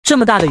这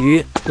么大的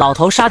鱼，老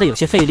头杀得有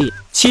些费力。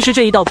其实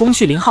这一道工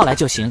序林皓来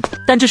就行，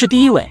但这是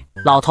第一尾，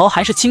老头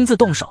还是亲自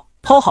动手。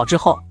剖好之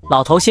后，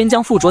老头先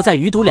将附着在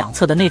鱼肚两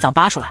侧的内脏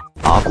扒出来。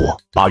阿国，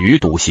把鱼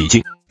肚洗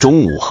净，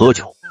中午喝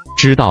酒。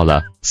知道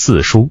了，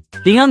四叔。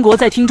林安国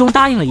在厅中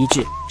答应了一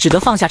句，只得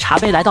放下茶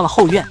杯来到了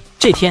后院。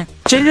这天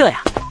真热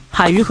呀！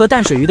海鱼和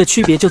淡水鱼的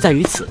区别就在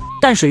于此，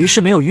淡水鱼是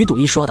没有鱼肚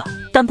一说的，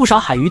但不少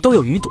海鱼都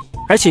有鱼肚，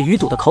而且鱼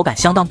肚的口感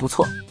相当不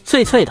错，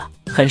脆脆的，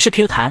很是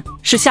Q 弹，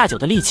是下酒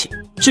的利器。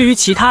至于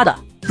其他的，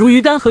如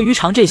鱼肝和鱼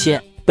肠这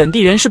些，本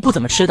地人是不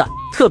怎么吃的，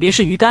特别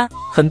是鱼肝，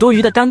很多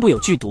鱼的肝部有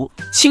剧毒，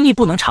轻易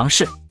不能尝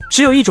试。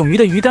只有一种鱼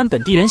的鱼肝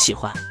本地人喜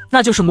欢，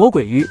那就是魔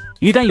鬼鱼。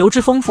鱼肝油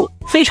脂丰富，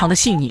非常的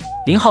细腻。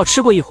林皓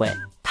吃过一回，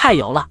太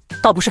油了，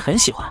倒不是很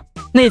喜欢。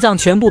内脏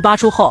全部扒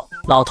出后，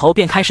老头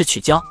便开始取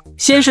胶。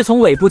先是从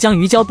尾部将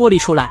鱼胶剥离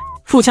出来，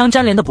腹腔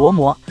粘连的薄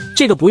膜，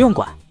这个不用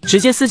管，直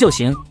接撕就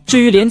行。至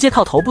于连接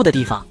靠头部的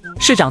地方，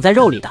是长在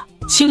肉里的，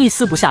轻易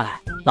撕不下来。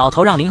老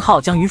头让林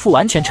皓将鱼腹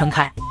完全撑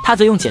开，他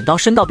则用剪刀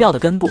伸到鳔的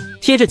根部，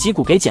贴着脊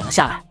骨给剪了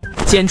下来。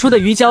剪出的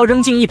鱼胶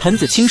扔进一盆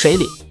子清水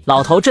里，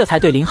老头这才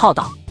对林皓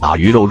道：“把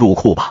鱼肉入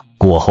库吧，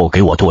过后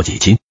给我多几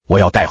斤，我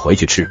要带回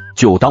去吃，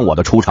就当我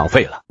的出场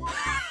费了。”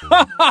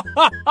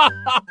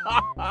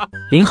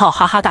林皓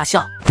哈哈大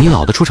笑：“你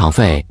老的出场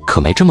费可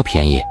没这么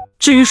便宜。”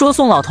至于说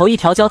送老头一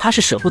条胶，他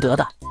是舍不得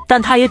的，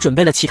但他也准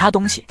备了其他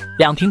东西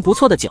，2瓶不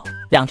错的酒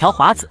，2条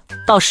华子，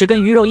到10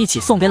根鱼肉一起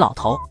送给老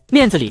头，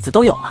面子里子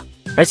都有了。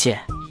而且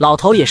老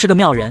头也是个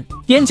妙人，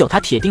烟酒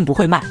他铁定不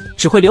会卖，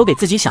只会留给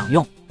自己享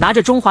用。拿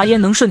着中华烟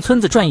能顺村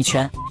子转一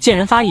圈，见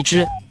人发一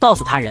支，告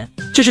诉他人，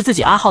这是自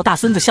己阿浩大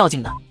孙子孝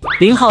敬的。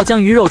林皓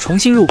将鱼肉重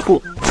新入库，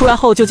出来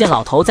后就见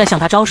老头在向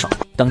他招手，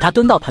等他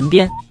蹲到盆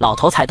边，老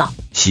头才道：“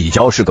洗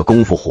胶是个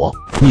功夫活，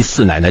你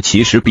四奶奶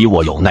其实比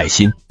我有耐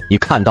心。你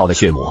看到的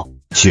血膜、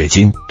血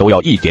筋都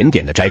要一点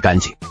点的摘干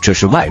净，这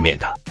是外面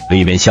的，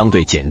里面相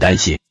对简单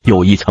些，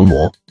有一层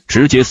膜，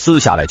直接撕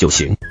下来就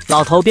行。”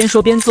老头边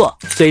说边做，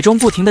嘴中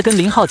不停地跟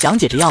林皓讲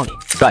解着要领。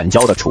干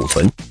胶的储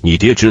存，你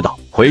爹知道，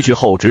回去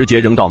后直接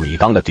扔到米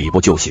缸的底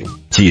部就行，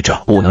记着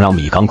不能让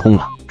米缸空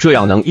了，这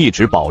样能一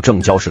直保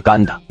证胶是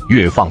干的，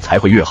越放才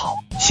会越好。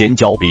鲜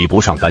胶比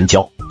不上干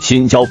胶，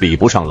新胶比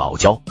不上老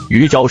胶，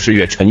鱼胶是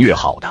越沉越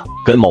好的，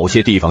跟某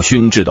些地方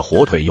熏制的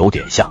火腿有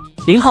点像。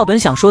林皓本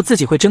想说自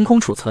己会真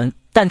空储存，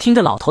但听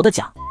着老头的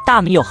讲，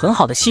大米有很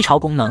好的吸潮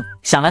功能，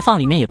想来放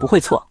里面也不会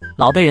错。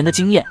老辈人的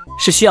经验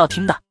是需要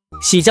听的。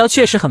洗胶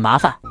确实很麻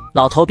烦，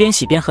老头边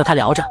洗边和他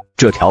聊着。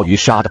这条鱼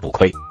杀的不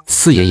亏。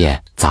四爷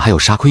爷咋还有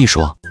杀亏一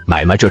说？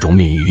买卖这种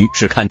鲶鱼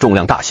是看重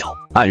量大小，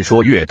按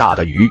说越大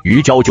的鱼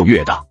鱼胶就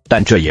越大，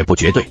但这也不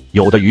绝对，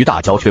有的鱼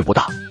大胶却不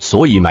大，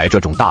所以买这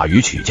种大鱼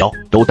取胶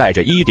都带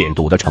着1点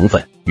赌的成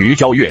分，鱼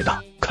胶越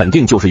大肯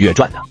定就是越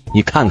赚的。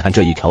你看看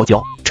这一条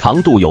胶，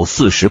长度有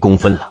40公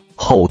分了，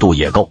厚度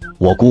也够，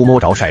我估摸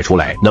着晒出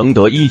来能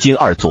得1斤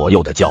2左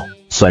右的胶，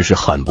算是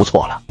很不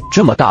错了。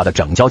这么大的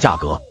整胶价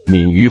格，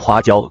鲶鱼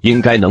花胶应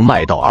该能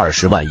卖到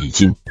20万1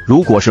斤，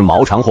如果是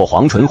毛长或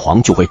黄唇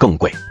黄就会更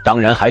贵，当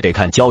然还得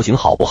看胶型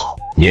好不好，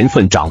年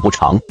份长不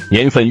长，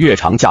年份越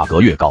长价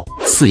格越高。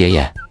四爷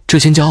爷，这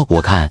鲜胶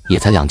我看也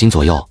才2斤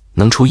左右，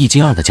能出1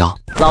斤2的胶？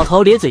老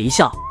头咧嘴一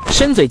笑，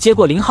伸嘴接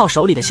过林皓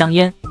手里的香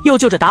烟，又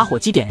就着打火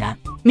机点燃，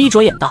眯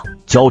着眼道：“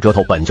胶折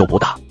头本就不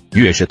大，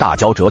越是大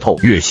胶折头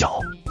越小，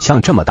像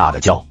这么大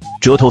的胶，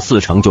折头4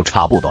成就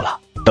差不多了，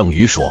等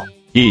于说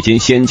1斤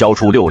鲜胶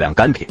出6两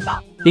干品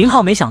了。”林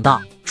皓没想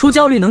到出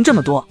胶率能这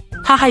么多，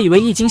他还以为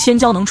1斤鲜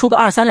胶能出个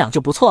2-3两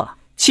就不错了。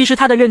其实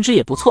他的认知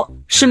也不错，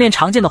市面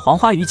常见的黄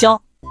花鱼胶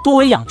多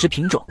为养殖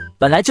品种，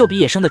本来就比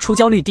野生的出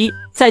胶率低，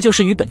再就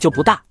是鱼本就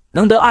不大，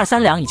能得2-3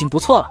两已经不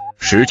错了。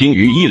10斤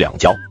鱼1两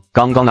胶，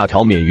刚刚那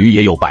条鲶鱼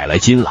也有100来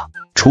斤了，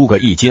出个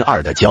1斤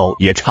2的胶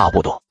也差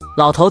不多。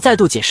老头再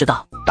度解释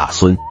道：“大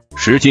孙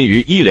，10斤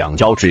鱼1两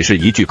胶只是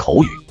一句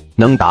口语，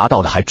能达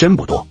到的还真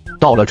不多，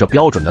到了这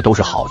标准的都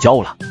是好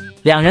胶了。”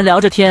两人聊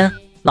着天，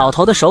老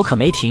头的手可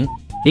没停，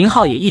林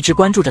皓也一直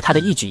关注着他的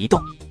一举一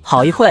动。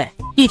好一会，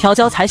一条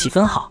胶才洗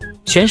分好，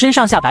全身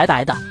上下白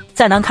白的，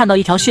再难看到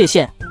一条血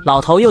线。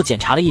老头又检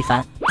查了一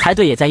番，才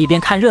对也在一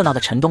边看热闹的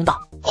陈东道：“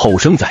后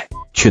生仔，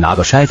去拿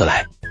个筛子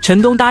来。”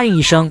陈东答应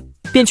一声，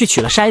便去取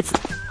了筛子，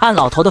按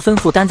老头的吩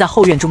咐担在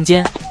后院中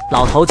间。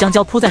老头将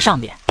胶铺在上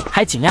面，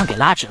还尽量给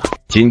拉直了。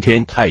今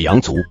天太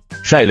阳足，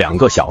晒2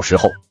个小时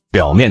后，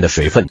表面的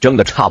水分蒸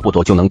得差不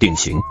多就能定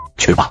型。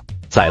去吧，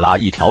再拉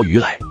一条鱼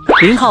来。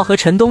林皓和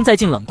陈东再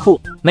进冷库，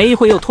没一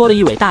会又拖了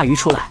1尾大鱼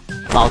出来。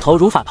老头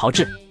如法炮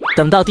制，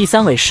等到第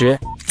3尾时，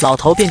老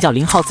头便叫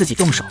林皓自己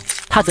动手，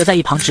他则在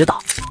一旁指导，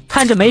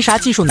看着没啥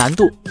技术难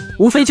度，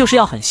无非就是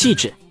要很细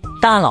致。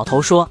但按老头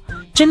说，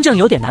真正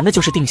有点难的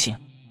就是定型。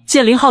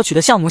见林皓取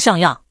的像模像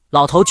样，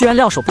老头居然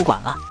撂手不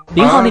管了。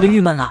林皓那个郁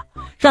闷啊，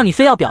让你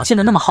非要表现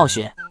得那么好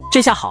学，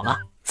这下好了，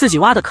自己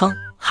挖的坑，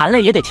含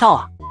泪也得跳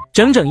啊。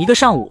整整1个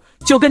上午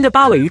就跟着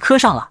8尾鱼磕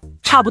上了，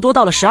差不多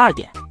到了12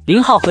点，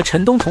林皓和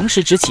陈东同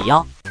时直起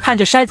腰，看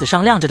着筛子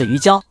上亮着的鱼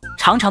胶，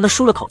长长的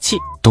舒了口气。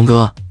东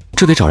哥，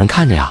这得找人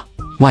看着呀，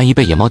万一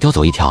被野猫叼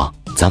走一条，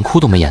咱哭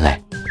都没眼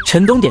泪。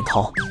陈东点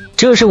头，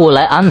这事我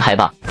来安排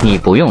吧，你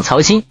不用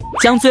操心。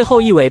将最后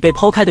一尾被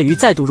剖开的鱼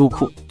再度入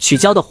库，取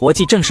胶的活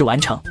计正式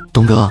完成。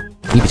东哥，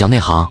你比较内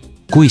行，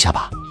估一下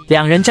吧。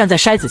两人站在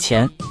筛子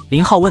前，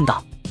林浩问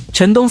道。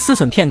陈东思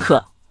忖片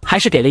刻，还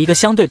是给了一个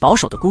相对保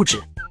守的估值。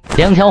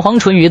2条黄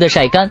唇鱼的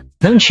晒干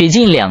能取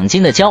近2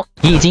斤的胶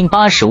，1斤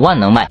80万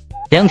能卖。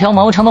2条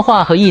毛长的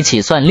化合一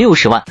起算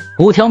60万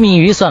，5条鲶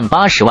鱼算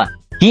80万，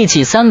一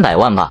起300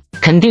万吧，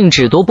肯定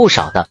只多不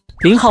少的。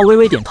林浩微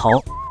微点头。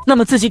那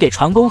么自己给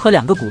船工和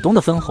2个股东的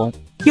分红，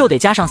又得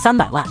加上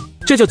300万，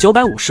这就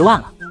950万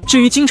了。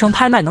至于京城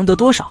拍卖能得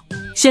多少，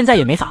现在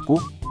也没法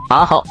估。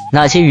阿浩，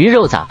那些鱼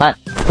肉咋办？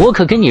我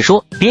可跟你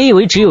说，别以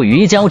为只有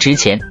鱼胶值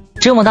钱，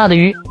这么大的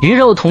鱼，鱼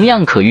肉同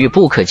样可遇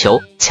不可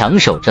求，抢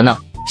手着呢。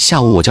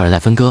下午我叫人来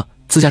分割，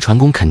自家船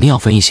工肯定要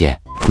分一些，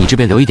你这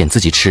边留一点自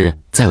己吃，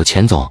再有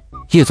钱总、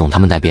叶总他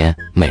们那边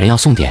每人要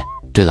送点。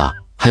对了，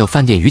还有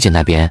饭店于姐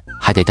那边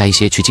还得带一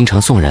些去京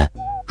城送人，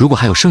如果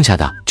还有剩下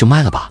的就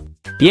卖了吧。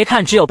别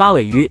看只有8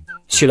尾鱼，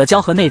取了胶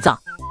和内脏，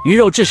鱼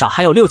肉至少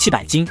还有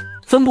600-700斤，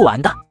分不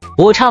完的。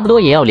我差不多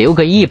也要留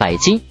个100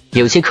斤，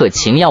有些客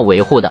情要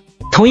维护的，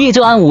同意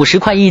就按50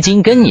块1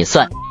斤跟你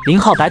算。林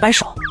浩摆摆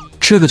手，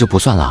这个就不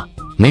算了，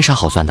没啥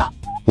好算的，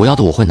我要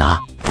的我会拿，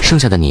剩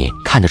下的你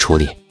看着处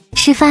理。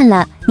吃饭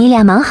了，你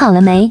俩忙好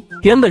了没？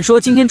原本说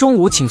今天中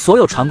午请所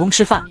有船工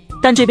吃饭，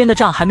但这边的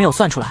账还没有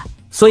算出来，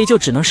所以就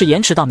只能是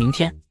延迟到明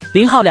天。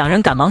林浩两人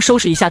赶忙收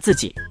拾一下自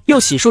己，又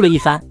洗漱了一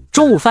番，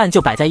中午饭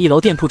就摆在1楼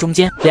店铺中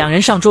间。两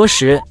人上桌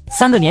时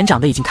，3个年长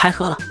的已经开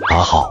喝了。阿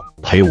浩，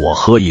陪我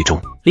喝一盅。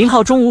林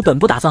浩中午本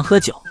不打算喝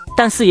酒，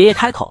但四爷爷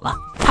开口了，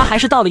他还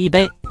是倒了一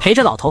杯，陪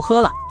着老头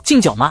喝了。敬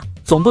酒嘛，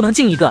总不能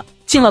敬一个，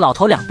敬了老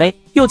头2杯，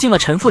又敬了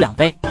陈父2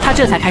杯，他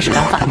这才开始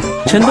干饭。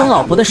陈东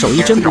老婆的手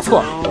艺真不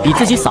错，比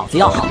自己嫂子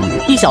要好，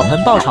一小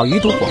盆爆炒鱼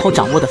肚火候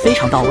掌握得非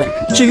常到位。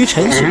至于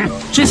陈许，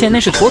之前那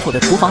是妥妥的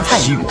厨房菜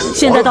女，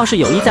现在倒是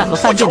有意在和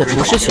饭店的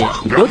厨师学，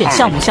有点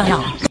像模像样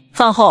了。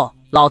饭后，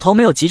老头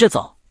没有急着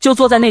走，就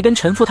坐在那跟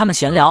陈父他们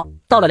闲聊。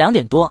到了2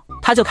点多，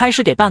他就开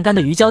始给半干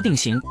的鱼胶定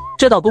型。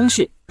这道工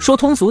序说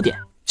通俗点，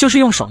就是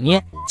用手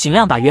捏，尽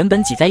量把原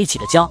本挤在一起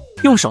的胶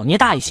用手捏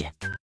大一些。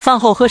饭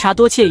后喝茶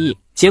多惬意，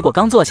结果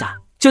刚坐下，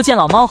就见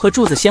老猫和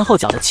柱子先后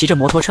脚的骑着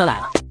摩托车来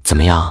了。怎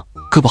么样，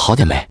胳膊好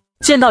点没？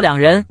见到两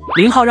人，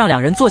林浩让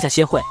两人坐下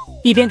歇会，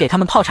一边给他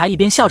们泡茶，一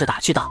边笑着打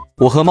趣道：“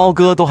我和猫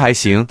哥都还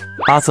行，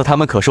阿策他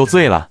们可受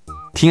罪了。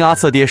听阿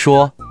策爹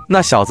说，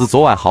那小子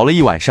昨晚嚎了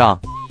一晚上，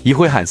一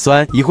会喊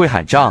酸，一会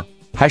喊胀，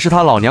还是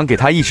他老娘给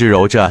他一直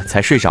揉着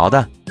才睡着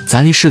的。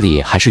咱离市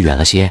里还是远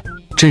了些，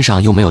镇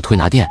上又没有推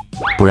拿店，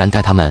不然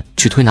带他们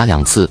去推拿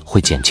2次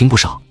会减轻不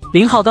少。”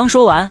林浩刚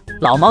说完，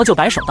老猫就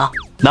摆手道：“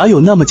哪有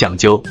那么讲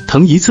究，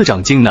疼1次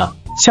长筋呢？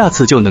下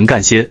次就能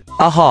干些。”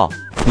阿浩，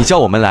你叫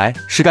我们来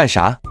是干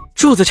啥？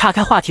柱子岔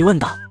开话题问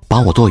道：“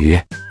帮我剁鱼。”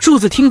柱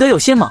子听得有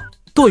些懵，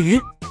剁鱼？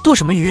剁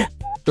什么鱼？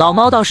老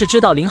猫倒是知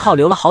道林浩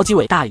留了好几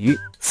尾大鱼，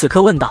此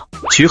刻问道：“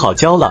取好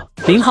胶了。”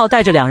林浩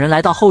带着两人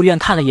来到后院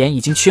看了眼已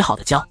经取好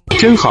的胶，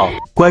真好，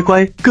乖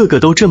乖，个个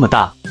都这么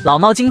大。老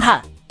猫惊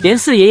叹，连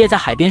四爷爷在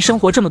海边生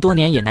活这么多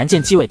年也难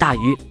见几尾大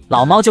鱼，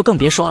老猫就更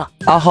别说了。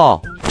阿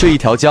浩，这一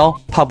条胶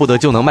怕不得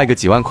就能卖个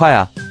几万块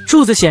啊！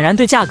柱子显然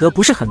对价格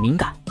不是很敏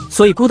感，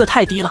所以估得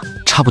太低了。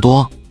差不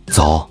多，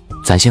走，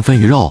咱先分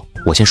鱼肉，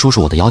我先说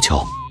说我的要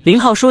求。林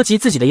浩说及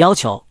自己的要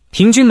求，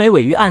平均每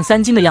尾鱼按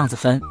3斤的样子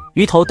分，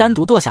鱼头单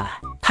独剁下来，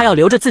他要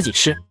留着自己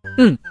吃。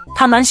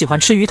他蛮喜欢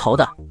吃鱼头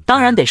的，当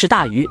然得是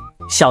大鱼，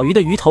小鱼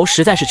的鱼头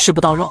实在是吃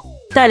不到肉。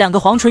带2个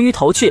黄唇鱼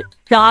头去，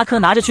让阿珂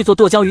拿着去做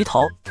剁椒鱼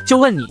头，就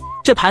问你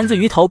这盘子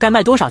鱼头该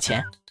卖多少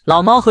钱。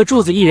老猫和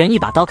柱子一人一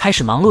把刀开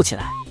始忙碌起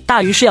来。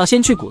大鱼是要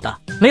先去骨的，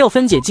没有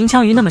分解金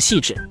枪鱼那么细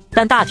致，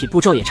但大体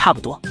步骤也差不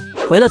多。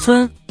回了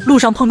村，路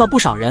上碰到不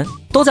少人，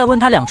都在问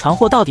他2船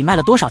货到底卖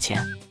了多少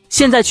钱。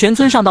现在全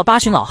村上到8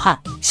旬老汉，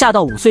下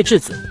到5岁稚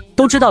子，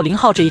都知道林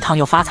浩这一趟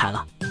又发财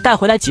了，带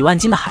回来几万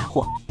斤的海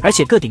货，而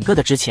且个顶个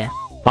的值钱。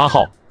阿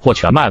浩，货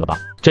全卖了吧？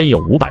真有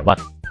500万。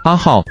阿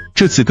浩，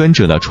这次跟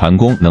着的船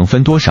工能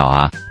分多少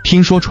啊？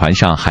听说船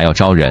上还要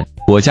招人，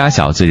我家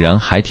小子人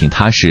还挺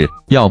踏实，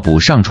要不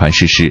上船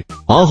试试？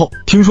阿浩，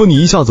听说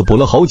你一下子捕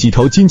了好几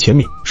条金钱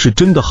鲶，是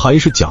真的还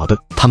是假的？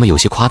他们有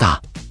些夸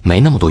大，没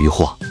那么多渔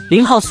获。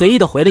林浩随意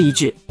的回了一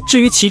句，至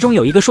于其中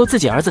有一个说自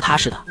己儿子踏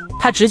实的，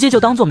他直接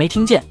就当作没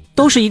听见，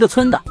都是一个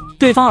村的，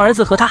对方儿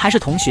子和他还是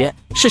同学，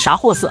是啥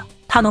货色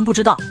他能不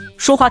知道？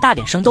说话大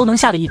点声都能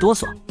吓得一哆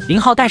嗦。林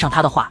浩带上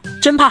他的话，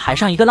真怕海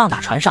上一个浪打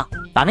船上，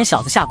把那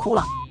小子吓哭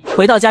了。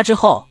回到家之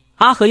后，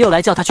阿和又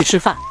来叫他去吃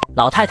饭，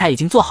老太太已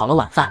经做好了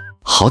晚饭。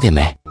好点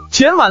没？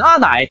前晚阿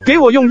奶给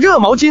我用热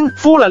毛巾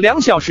敷了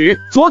2小时，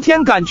昨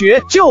天感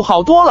觉就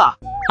好多了。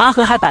阿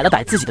和还摆了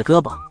摆自己的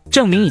胳膊，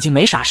证明已经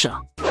没啥事了。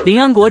林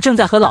安国正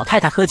在和老太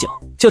太喝酒，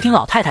就听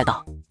老太太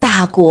道：“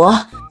大国，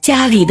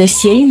家里的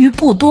咸鱼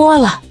不多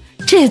了，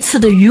这次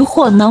的鱼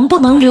货能不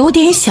能留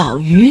点小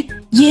鱼，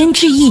腌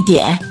制一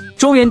点？”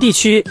中原地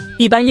区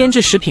一般腌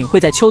制食品会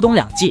在秋冬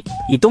2季，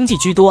以冬季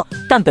居多，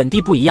但本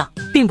地不一样，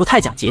并不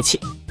太讲节气。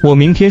我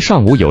明天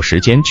上午有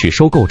时间去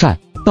收购站，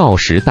到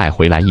时带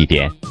回来一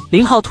点。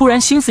林浩突然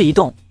心思一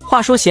动，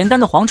话说咸干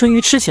的黄唇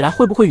鱼吃起来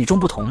会不会与众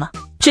不同呢？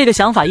这个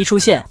想法一出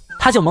现，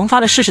他就萌发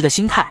了试试的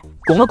心态，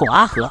拱了拱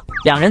阿和，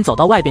两人走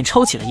到外边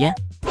抽起了烟。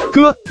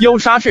哥，有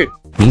啥事？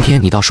明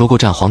天你到收购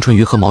站黄唇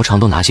鱼和毛肠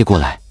都拿些过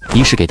来，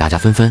一是给大家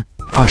分分，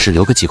二是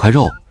留个几块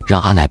肉，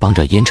让阿奶帮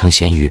着腌成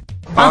咸鱼。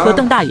阿和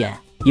瞪大眼，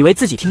以为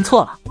自己听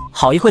错了，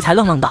好一会才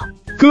愣愣道：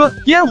哥，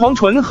腌黄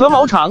唇和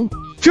毛肠，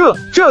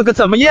这个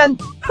怎么腌？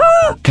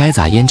该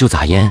咋腌就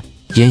咋腌，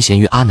腌咸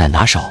鱼阿奶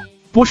拿手。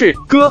不是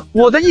哥，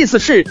我的意思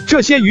是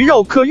这些鱼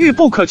肉可遇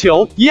不可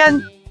求，腌。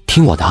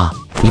听我的，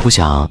你不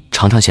想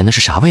尝尝咸的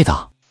是啥味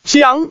道？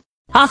想。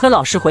阿和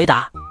老实回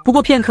答，不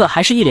过片刻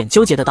还是一脸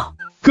纠结的道：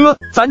哥，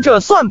咱这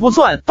算不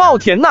算暴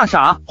殄那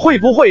啥？会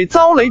不会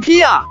遭雷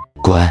劈啊？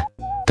滚！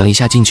等一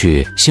下进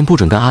去，先不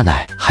准跟阿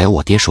奶还有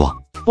我爹说。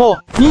哦，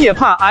你也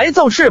怕挨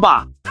揍是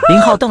吧？林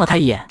浩瞪了他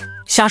一眼，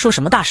瞎说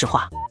什么大实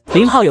话。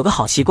林浩有个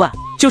好习惯，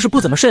就是不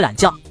怎么睡懒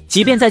觉，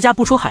即便在家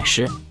不出海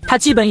时，他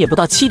基本也不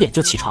到7点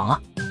就起床了。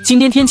今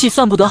天天气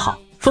算不得好，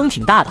风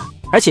挺大的，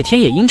而且天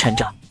也阴沉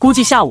着，估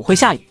计下午会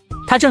下雨。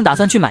他正打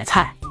算去买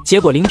菜，结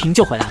果林平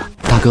就回来了。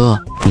大哥，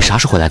你啥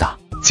时回来的？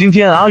今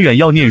天阿远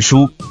要念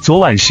书，昨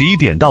晚11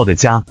点到的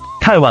家，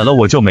太晚了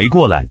我就没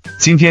过来。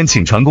今天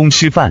请船工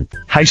吃饭，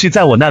还是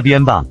在我那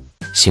边吧。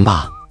行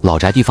吧，老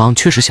宅地方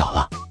确实小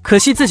了，可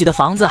惜自己的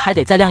房子还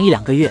得再晾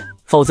1-2个月，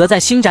否则在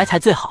新宅才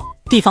最好，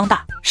地方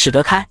大，使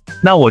得开。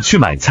那我去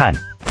买菜，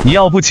你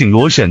要不请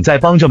罗婶再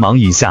帮着忙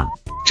一下？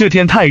这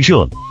天太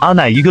热，阿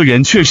奶一个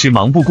人确实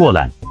忙不过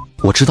来。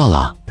我知道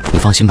了，你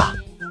放心吧，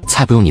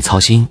菜不用你操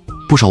心，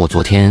不少我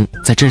昨天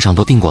在镇上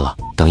都订过了，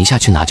等一下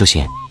去拿就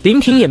行。林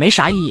平也没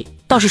啥异议，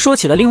倒是说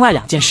起了另外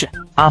2件事。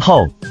阿浩，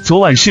昨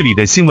晚市里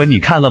的新闻你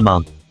看了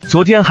吗？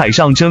昨天海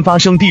上真发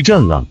生地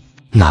震了。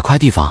哪块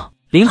地方？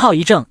林浩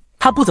一怔，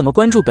他不怎么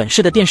关注本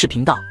市的电视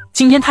频道，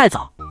今天太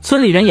早，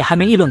村里人也还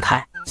没议论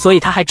开，所以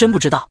他还真不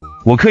知道。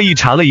我刻意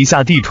查了一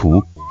下地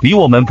图，离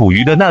我们捕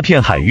鱼的那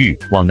片海域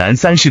往南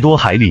30多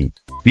海里，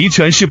离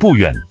全市不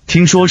远，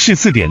听说是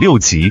4.6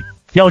级。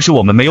要是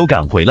我们没有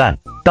赶回来，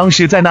当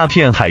时在那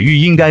片海域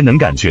应该能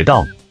感觉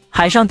到。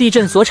海上地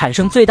震所产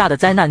生最大的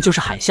灾难就是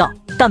海啸，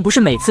但不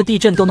是每次地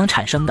震都能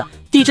产生的。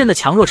地震的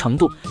强弱程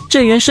度、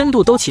震源深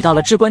度都起到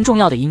了至关重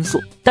要的因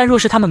素。但若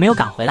是他们没有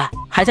赶回来，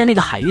还在那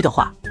个海域的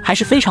话，还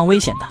是非常危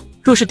险的。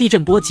若是地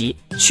震波及，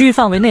区域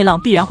范围内浪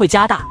必然会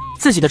加大。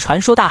自己的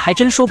船说大还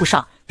真说不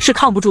上，是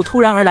抗不住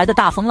突然而来的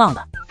大风浪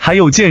的。还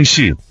有件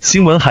事，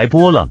新闻还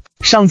播了，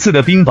上次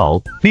的冰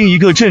雹，另一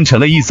个震沉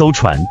了一艘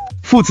船，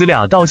父子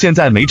俩到现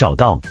在没找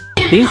到。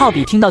林浩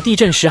比听到地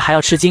震时还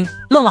要吃惊，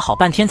愣了好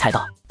半天才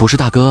道：不是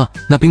大哥，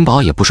那冰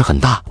雹也不是很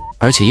大，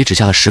而且也只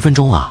下了10分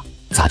钟啊，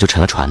咋就沉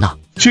了船呢？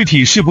具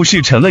体是不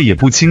是沉了也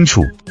不清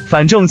楚，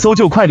反正搜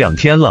救快2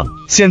天了，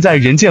现在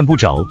人见不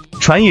着，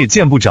船也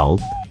见不着。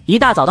一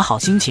大早的好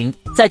心情，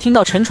在听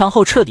到沉船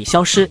后彻底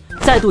消失，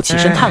再度起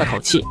身叹了口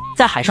气。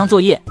在海上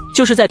作业，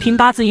就是在拼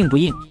8字硬不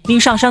硬，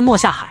硬上山莫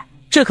下海，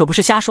这可不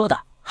是瞎说的。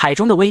海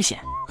中的危险，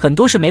很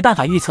多是没办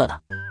法预测的。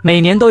每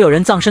年都有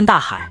人葬身大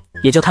海，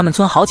也就他们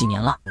村好几年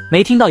了，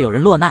没听到有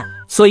人落难，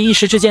所以一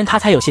时之间他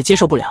才有些接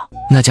受不了。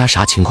那家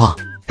啥情况？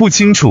不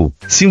清楚，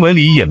新闻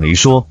里也没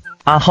说。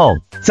阿浩，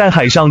在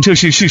海上这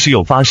事实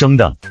有发生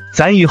的，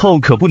咱以后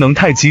可不能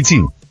太激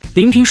进。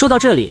林平说到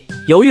这里，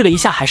犹豫了一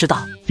下，还是道：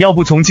要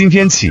不从今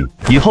天起，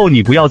以后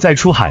你不要再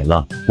出海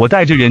了，我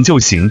带着人就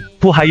行，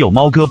不还有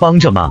猫哥帮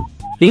着吗？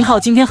林浩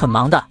今天很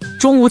忙的，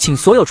中午请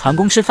所有船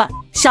工吃饭，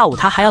下午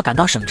他还要赶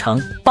到省城，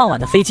傍晚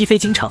的飞机飞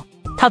京城。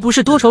他不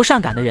是多愁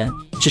善感的人，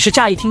只是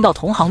乍一听到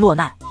同行落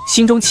难，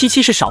心中戚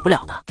戚是少不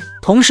了的。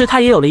同时他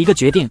也有了一个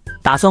决定，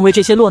打算为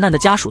这些落难的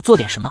家属做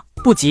点什么。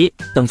不急，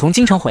等从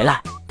京城回来，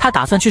他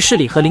打算去市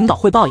里和领导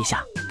汇报一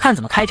下，看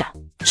怎么开展。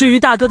至于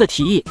大哥的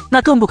提议，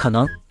那更不可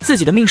能，自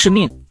己的命是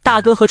命，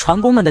大哥和船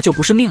工们的就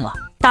不是命了。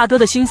大哥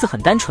的心思很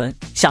单纯，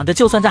想着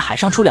就算在海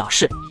上出了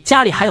事，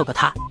家里还有个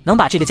他，能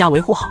把这个家维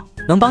护好，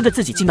能帮着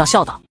自己尽到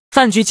孝道。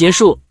饭局结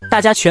束，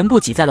大家全部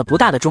挤在了不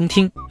大的中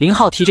厅。林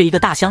浩提着一个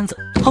大箱子，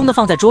砰的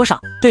放在桌上，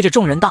对着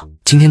众人道：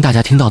今天大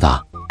家听到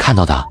的、看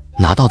到的、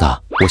拿到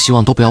的，我希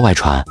望都不要外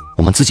传，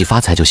我们自己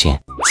发财就行。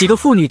几个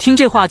妇女听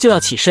这话就要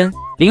起身，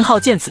林浩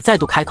见此再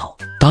度开口：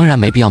当然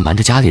没必要瞒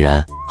着家里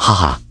人，哈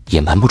哈，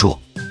也瞒不住。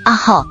阿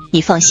浩，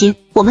你放心，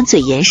我们嘴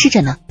严实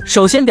着呢。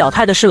首先表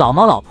态的是老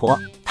猫老婆，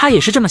她也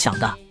是这么想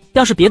的。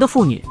要是别的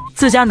妇女，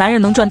自家男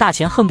人能赚大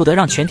钱，恨不得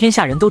让全天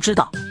下人都知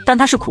道，但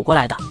她是苦过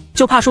来的，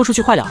就怕说出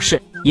去坏了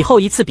事，以后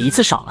一次比一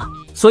次少了。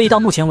所以到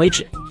目前为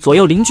止，左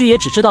右邻居也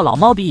只知道老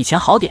猫比以前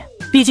好点，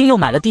毕竟又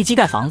买了地基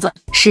盖房子。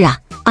是啊，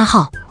阿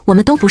浩，我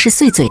们都不是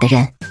碎嘴的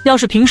人。要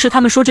是平时他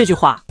们说这句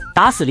话，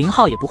打死林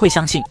浩也不会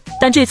相信，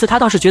但这次他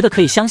倒是觉得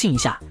可以相信一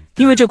下，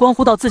因为这关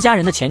乎到自家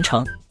人的前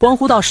程，关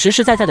乎到实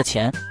实在在的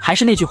钱。还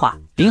是那句话，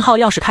林浩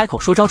要是开口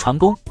说招船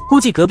工，估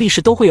计隔壁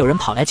市都会有人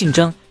跑来竞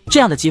争，这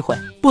样的机会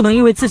不能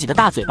因为自己的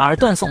大嘴巴而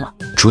断送了。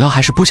主要还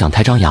是不想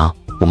太张扬，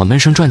我们闷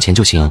声赚钱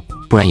就行，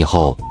不然以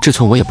后这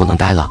村我也不能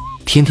待了，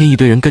天天一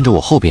堆人跟着我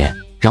后边，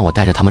让我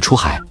带着他们出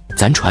海，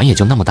咱船也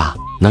就那么大，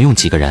能用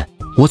几个人？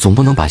我总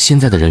不能把现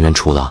在的人员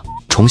除了，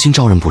重新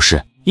招人不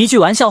是？一句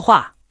玩笑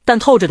话，但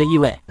透着的意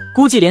味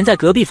估计连在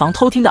隔壁房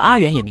偷听的阿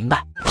元也明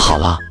白。好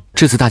了，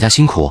这次大家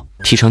辛苦，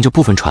提成就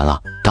不分船了。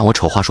但我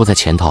丑话说在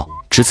前头，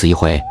只此一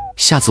回，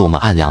下次我们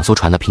按2艘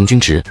船的平均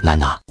值来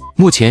拿。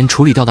目前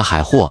处理掉的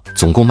海货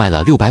总共卖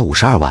了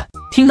652万。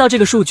听到这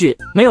个数据，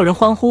没有人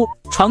欢呼，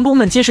船工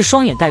们皆是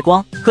双眼带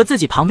光，和自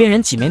己旁边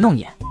人挤眉弄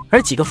眼。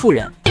而几个妇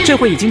人这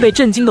会已经被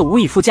震惊得无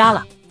以复加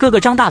了，个个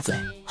张大嘴，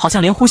好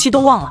像连呼吸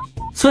都忘了。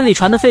村里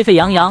传得沸沸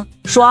扬扬，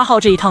说阿浩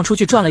这一趟出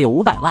去赚了有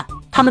500万。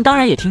他们当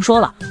然也听说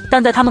了，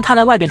但在他们看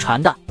来，外边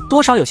传的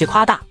多少有些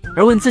夸大。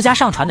而问自家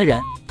上船的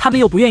人，他们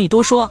又不愿意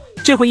多说。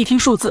这会一听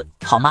数字，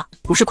好吗？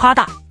不是夸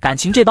大，感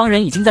情这帮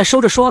人已经在收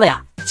着说了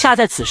呀。恰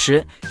在此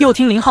时，又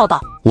听林浩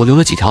道：“我留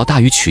了几条大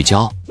鱼取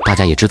交，大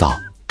家也知道，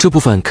这部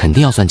分肯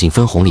定要算进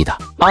分红里的。”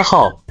阿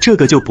浩，这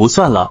个就不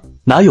算了，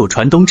哪有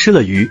船东吃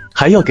了鱼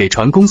还要给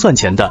船工算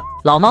钱的？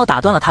老猫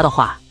打断了他的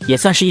话，也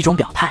算是一种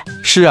表态。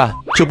是啊，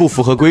这不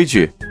符合规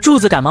矩。柱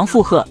子赶忙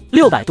附和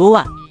：600多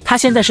万，他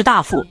现在是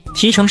大富，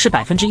提成是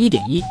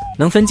1%，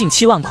能分进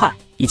7万块，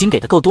已经给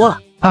的够多了。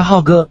阿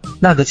浩哥，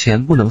那个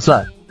钱不能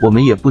算，我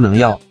们也不能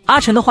要。阿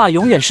晨的话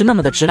永远是那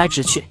么的直来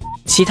直去，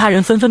其他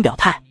人纷纷表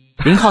态。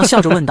林浩笑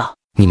着问道：“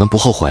你们不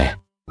后悔？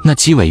那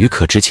鸡尾鱼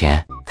可值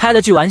钱？”开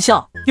了句玩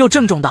笑，又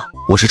郑重道：“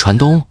我是船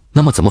东，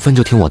那么怎么分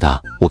就听我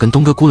的。我跟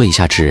东哥估了一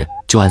下值，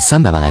就按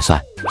300万来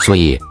算，所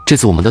以这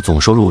次我们的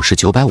总收入是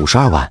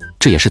952万，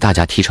这也是大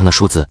家提成的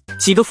数字。”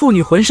几个妇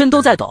女浑身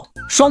都在抖，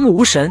双目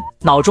无神，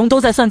脑中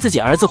都在算自己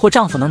儿子或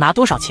丈夫能拿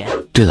多少钱。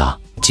对了，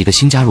几个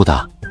新加入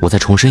的，我再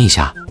重申一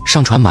下，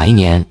上船满1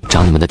年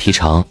涨你们的提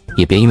成，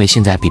也别因为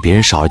现在比别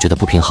人少而觉得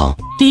不平衡。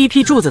第一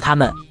批柱子他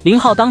们，林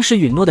浩当时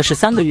允诺的是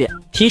3个月，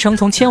提成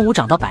从1500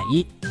涨到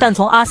110，但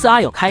从阿四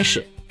阿友开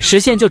始，时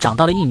限就涨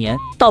到了1年。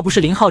倒不是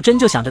林浩真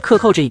就想着克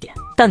扣这一点，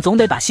但总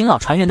得把新老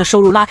船员的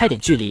收入拉开点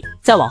距离，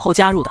再往后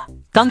加入的，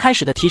刚开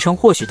始的提成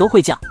或许都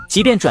会降，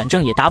即便转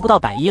正也达不到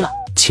110了。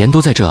钱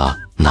都在这，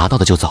拿到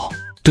的就走。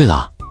对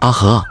了，阿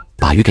和，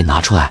把鱼给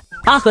拿出来。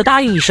阿和答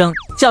应一声，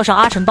叫上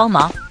阿晨帮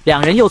忙，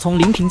两人又从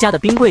林平家的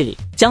冰柜里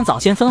将早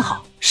先分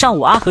好，上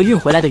午阿和运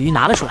回来的鱼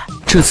拿了出来。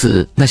这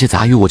次那些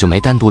杂鱼我就没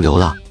单独留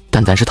了，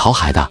但咱是讨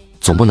海的，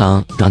总不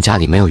能让家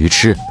里没有鱼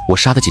吃。我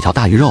杀的几条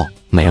大鱼肉，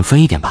每人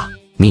分一点吧。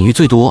鲶鱼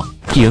最多，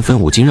一人分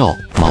5斤肉，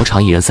毛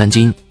长1人3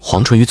斤，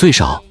黄唇鱼最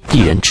少，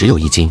一人只有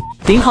1斤。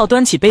林浩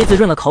端起杯子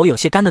润了口有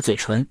些干的嘴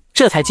唇，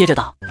这才接着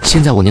道：“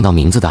现在我念到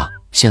名字的，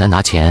先来拿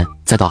钱，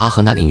再到阿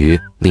和那领鱼，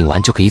领完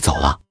就可以走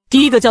了。”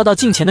第一个叫到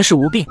近前的是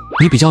吴病，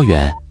你比较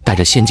远，带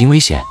着现金危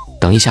险，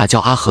等一下叫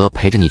阿和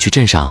陪着你去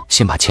镇上，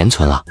先把钱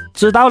存了。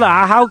知道了，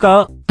阿浩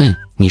哥。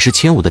你是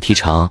1500的提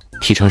成，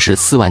提成是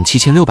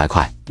47600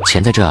块，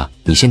钱在这，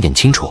你先点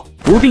清楚。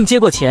吴病接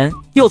过钱，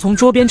又从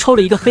桌边抽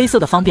了一个黑色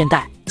的方便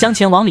袋，将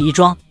钱往里一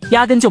装，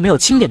压根就没有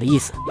清点的意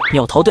思，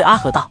扭头对阿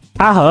和道：“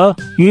阿和，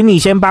鱼你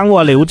先帮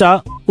我留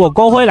着，我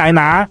过会来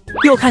拿。”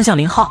又看向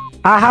林浩：“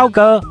阿浩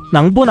哥，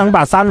能不能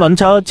把3轮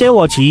车借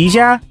我骑一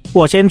下？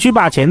我先去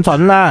把钱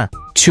存了。”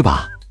去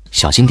吧，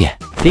小心点。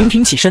林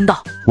平起身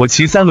道：“我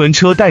骑3轮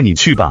车带你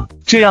去吧，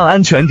这样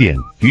安全点，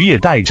鱼也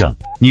带着。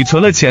你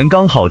存了钱，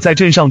刚好在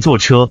镇上坐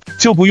车，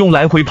就不用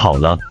来回跑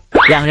了。”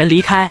两人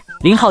离开，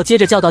林浩接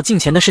着叫到近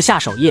前的是夏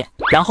守业，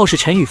然后是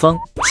陈宇峰，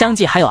相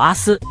继还有阿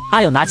思、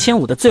阿友拿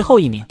1500的最后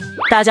一名。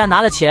大家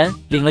拿了钱，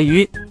领了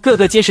鱼，个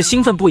个皆是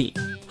兴奋不已。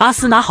阿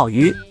思拿好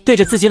鱼，对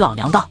着自己老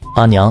娘道：“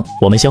阿娘，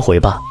我们先回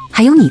吧。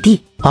还有你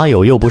弟。”阿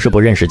友又不是不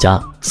认识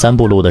家，3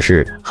步路的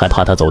事，还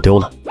怕他走丢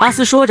了。阿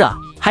思说着，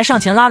还上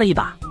前拉了一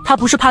把。他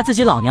不是怕自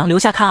己老娘留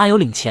下看阿友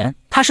领钱，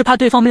他是怕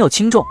对方没有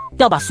轻重，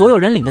要把所有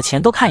人领的钱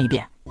都看一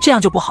遍，这样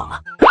就不好了。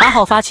阿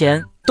浩发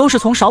钱都是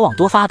从少往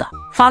多发的，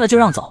发了就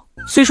让走。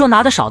虽说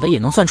拿的少的也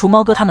能算出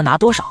猫哥他们拿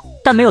多少，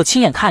但没有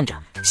亲眼看着，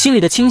心里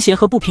的倾斜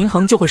和不平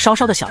衡就会稍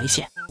稍的小一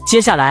些。接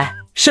下来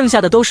剩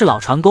下的都是老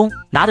船工，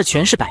拿的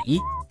全是110。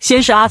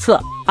先是阿策、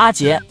阿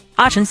杰、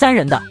阿晨3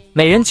人的，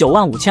每人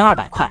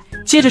95200块。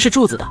接着是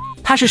柱子的，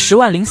他是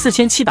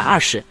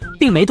104720，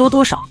并没多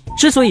多少。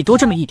之所以多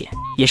这么一点，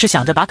也是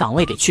想着把岗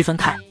位给区分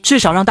开，至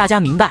少让大家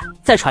明白，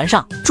在船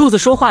上柱子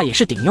说话也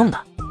是顶用的。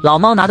老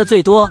猫拿的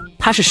最多，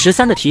他是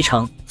13的提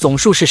成，总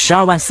数是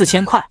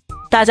124000块。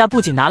大家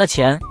不仅拿了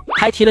钱，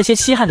还提了些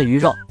稀罕的鱼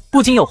肉，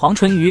不仅有黄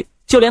唇鱼，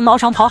就连毛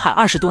长跑海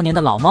20多年的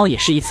老猫也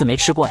是一次没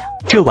吃过呀。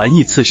这玩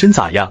意刺身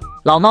咋样？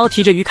老猫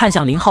提着鱼看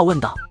向林浩问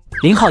道。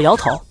林浩摇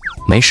头，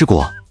没试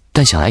过，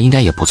但想来应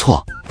该也不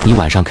错，你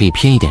晚上可以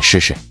偏一点试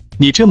试。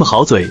你这么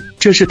好嘴，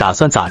这是打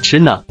算咋吃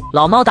呢？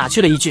老猫打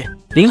趣了一句。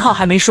林浩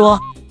还没说，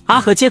阿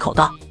和接口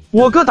道：“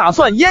我哥打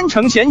算腌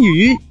成咸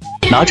鱼。”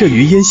拿着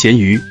鱼腌咸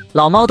鱼，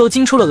老猫都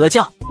惊出了鹅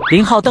叫。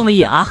林浩瞪了一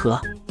眼阿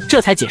和，这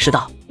才解释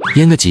道：“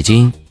腌个几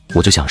斤，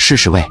我就想试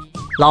试味。”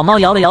老猫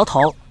摇了摇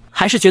头，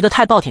还是觉得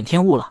太暴殄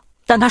天物了。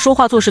但他说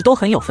话做事都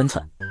很有分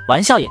寸，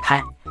玩笑也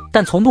开，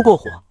但从不过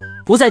火，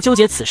不再纠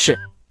结此事，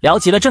聊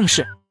极了正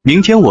事。明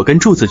天我跟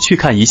柱子去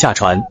看一下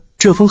船，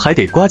这风还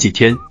得刮几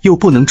天，又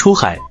不能出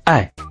海。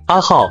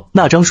阿浩，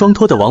那张双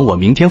拖的网我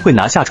明天会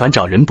拿下船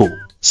找人补，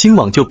新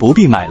网就不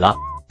必买了。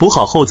补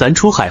好后咱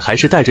出海还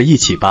是带着一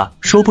起吧，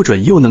说不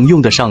准又能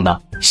用得上呢。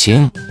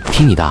行，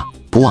听你的，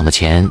补网的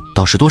钱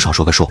到时多少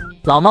说个数。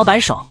老猫摆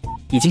手，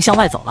已经向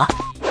外走了。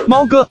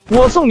猫哥，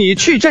我送你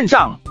去镇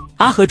上。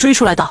阿和追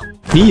出来道：“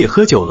你也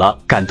喝酒了，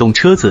敢动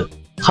车子？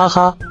哈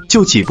哈，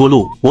就几步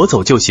路，我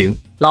走就行。”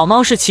老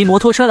猫是骑摩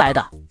托车来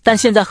的，但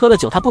现在喝了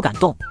酒，他不敢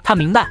动。他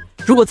明白，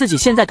如果自己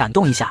现在敢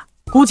动一下，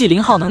估计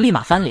林浩能立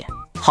马翻脸。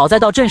好在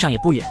到镇上也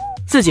不远，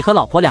自己和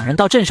老婆2人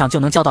到镇上就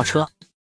能叫到车。